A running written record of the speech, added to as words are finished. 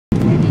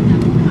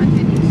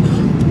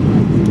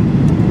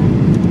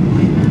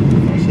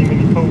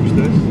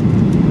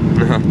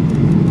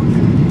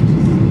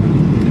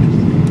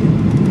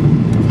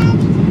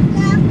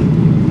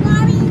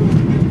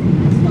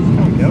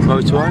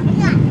motorway.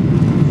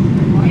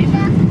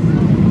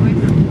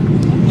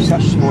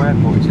 Such a small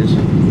airport it is.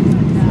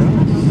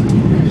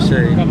 You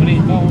see. Coming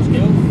in fast,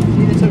 Gil.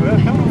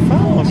 Coming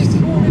fast.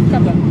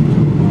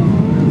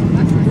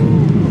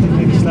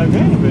 Maybe slow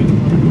down a bit.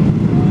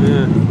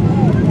 Yeah.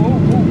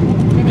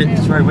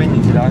 It's very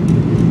windy today. It's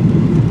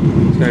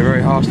going to be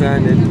very harsh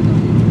landing.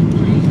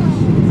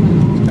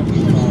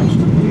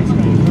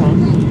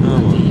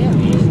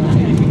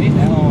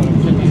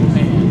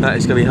 That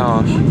is going to be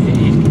harsh.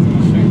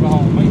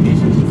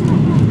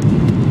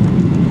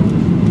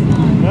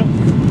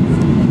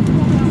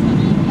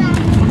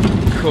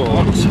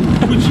 Caught.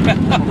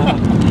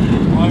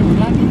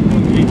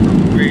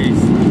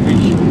 Breathe.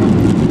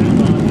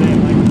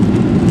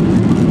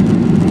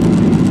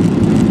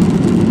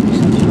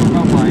 Such a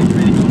runway,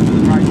 really good for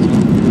the racer.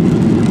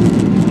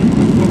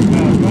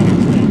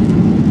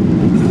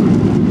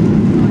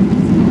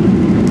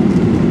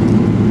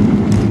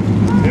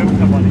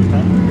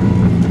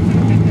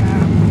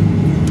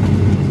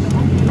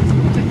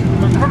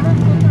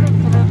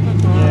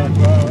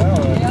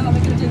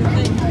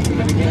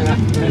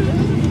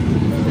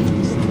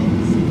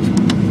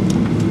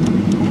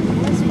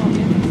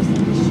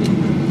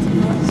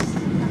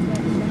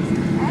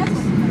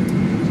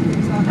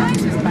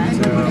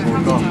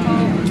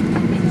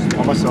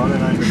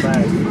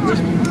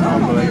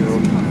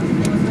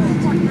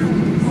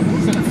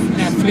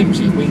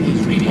 Flimsy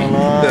wingies, really. Look,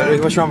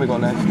 how much run we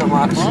got left? Not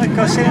much. Right,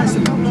 go see, that's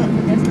the problem.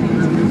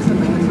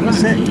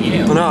 That's it.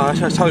 Yeah. Oh no,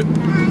 that's how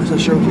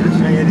short it is.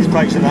 Yeah, this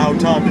breaks in the whole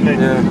time, didn't it?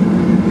 Yeah.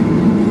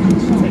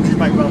 They just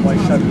make runway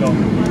so long,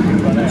 you can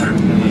run out. I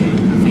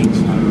think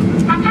so.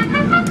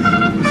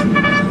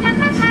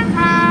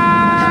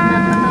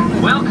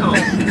 Welcome!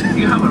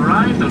 You have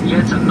arrived on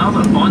yet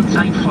another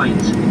on-time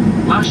flight.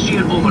 Last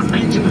year, over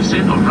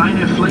 90% of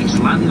Ryanair flights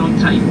landed on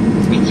time,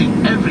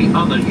 beating every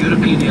other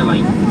European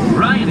airline.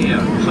 Ryanair,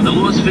 for the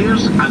lowest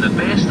fares and the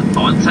best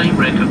on-time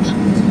record.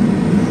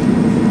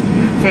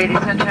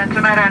 Ladies and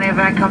gentlemen, Ryanair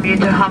welcome you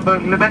to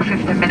Hamburg Lubeck,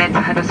 15 minutes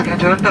ahead of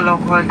schedule. The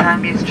local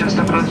time is just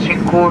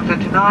approaching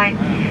 8:45.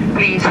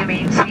 Please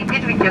remain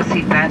seated with your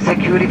seatbelt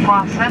securely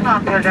fastened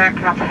until the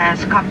aircraft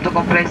has come to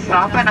complete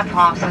stop and a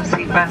fasten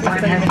seatbelt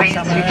sign has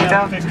been switched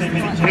off.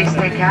 Please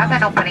take care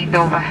when opening the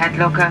overhead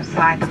locker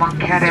side among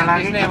carrier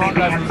luggage may be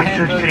kept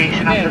for the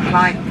duration of the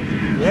flight.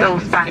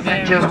 Those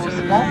passengers who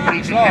smoke,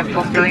 please refrain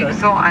from doing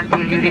so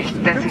until you reach the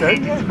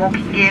designated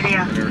smoking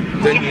area.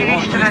 If you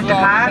wish to rent a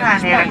car,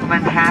 Ryanair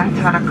recommend help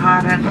for a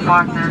car rent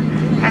partner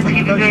and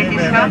give you great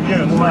discount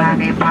for all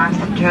Ryanair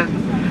passengers.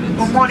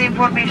 For more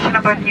information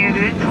about new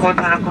routes,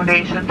 hotel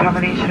accommodation,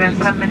 travel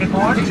insurance and many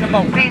more,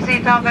 please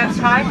visit our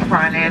website,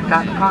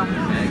 ryanair.com.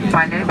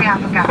 Finally, on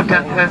behalf of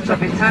Captain First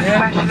Officer,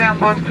 especially on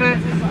board crew,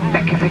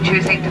 thank you for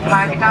choosing to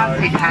fly with us.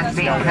 It has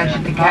been a pleasure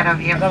to take care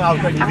of you.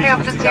 And we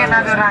hope to see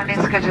another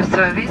Ryanair scheduled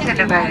service in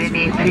the very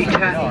near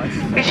future.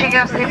 Wishing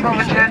you a safe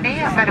over journey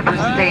and very good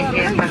stay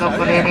here in the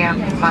local area.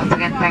 Once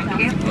again, thank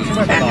you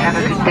and have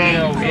a good day.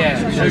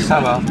 It's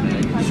summer.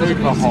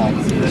 Super hot.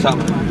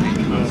 Summer.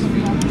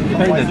 You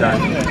been there, Jane?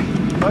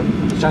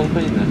 Jane's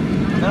been there?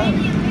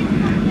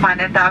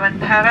 Meine Damen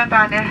und Herren,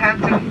 Ryanair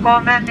herzlich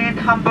willkommen in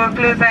Hamburg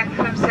Lubeck.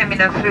 15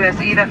 Minuten früher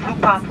ist Ihre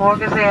Flugbahn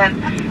vorgesehen.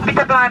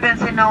 Bitte bleiben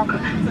Sie noch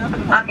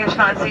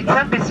angeschnallt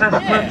sitzen, bis das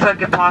Flugzeug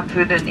geparkt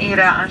wird und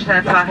Ihre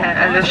Anstellungswache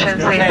erlöschen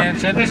Sie.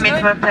 Hiermit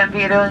möchten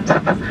wir uns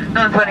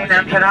nun von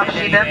Ihnen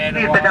verabschieden.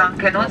 Wir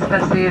bedanken uns,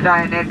 dass Sie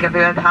Ryanair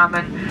gewählt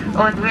haben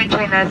und wünschen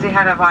Ihnen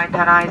sichere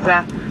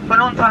Weiterreise. Von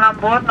uns all an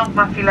Bord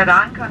nochmal vielen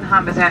Dank und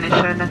haben Sie einen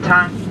schönen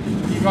Tag.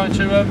 You going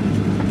to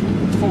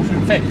 4th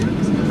and 5th?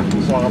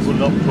 So I would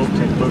not booked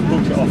it, but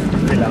booked it off the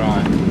villa.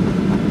 Right.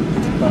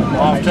 But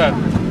After?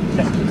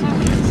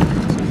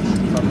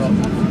 I'm not,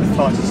 the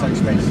flights are so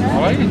expensive.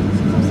 Are you?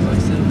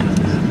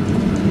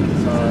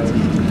 So,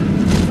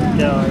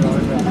 yeah, I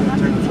went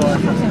through the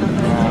flight.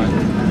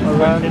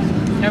 Right.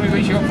 How many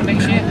weeks you got for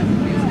next year?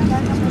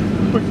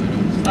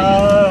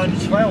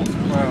 12. 12,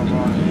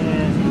 right.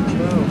 Yeah,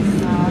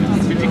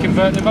 12. Did you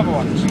convert them other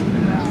ones?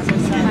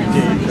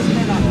 Yeah,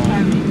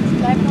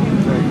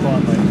 very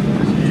quiet, mate.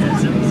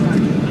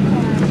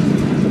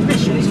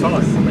 It's fine. I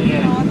mean,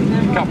 Yeah.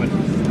 Covered.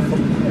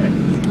 Yeah.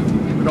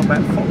 We've got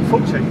about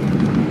 48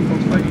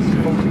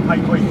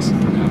 weeks.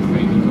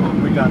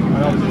 We've done, and I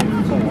was here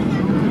for 4.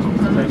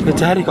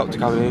 There's a helicopter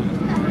coming in.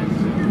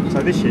 So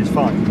this year's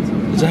fine.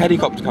 There's a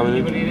helicopter coming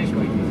in. This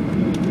week.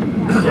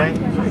 Yeah.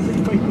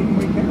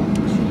 Weekend.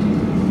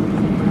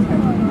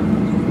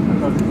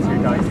 Sometimes it's 2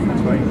 days in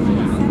between.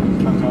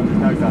 Sometimes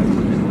there's no days.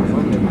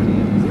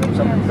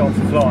 Someone's got off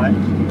the flight,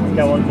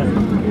 go on the, you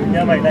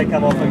know what I mean, they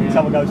come off and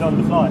someone goes on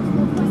the flight.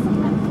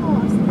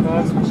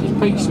 This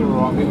beach are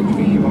alright, we'll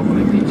give you one of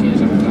the beaches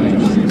some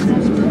days.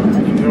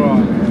 You're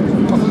right.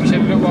 I thought you said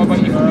a little while about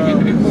you probably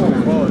getting a bit more.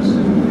 It was.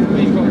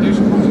 You've got to do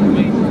some more, I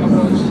mean,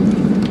 otherwise.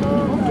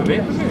 A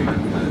bit.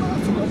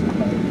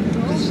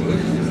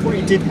 What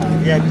he did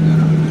have, he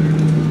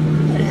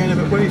Yeah,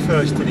 but when he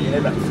first did it, he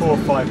had like 4 or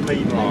 5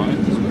 people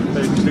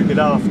that he was looking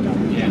after.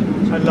 Yeah.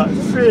 And like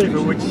 3 of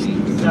them were just, you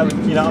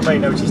know what I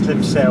mean, they were just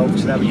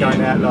themselves, and they were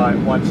going out like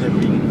once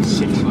every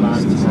 6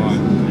 months.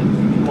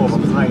 More of a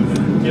pain,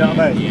 you know what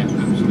I mean? Yeah,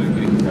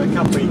 absolutely. The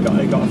company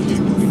got a few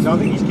bookings, so I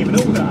think he's given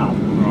all that up.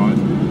 Right.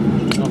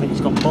 I think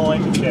he's got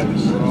mine and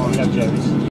Jerry's. You know Jerry's.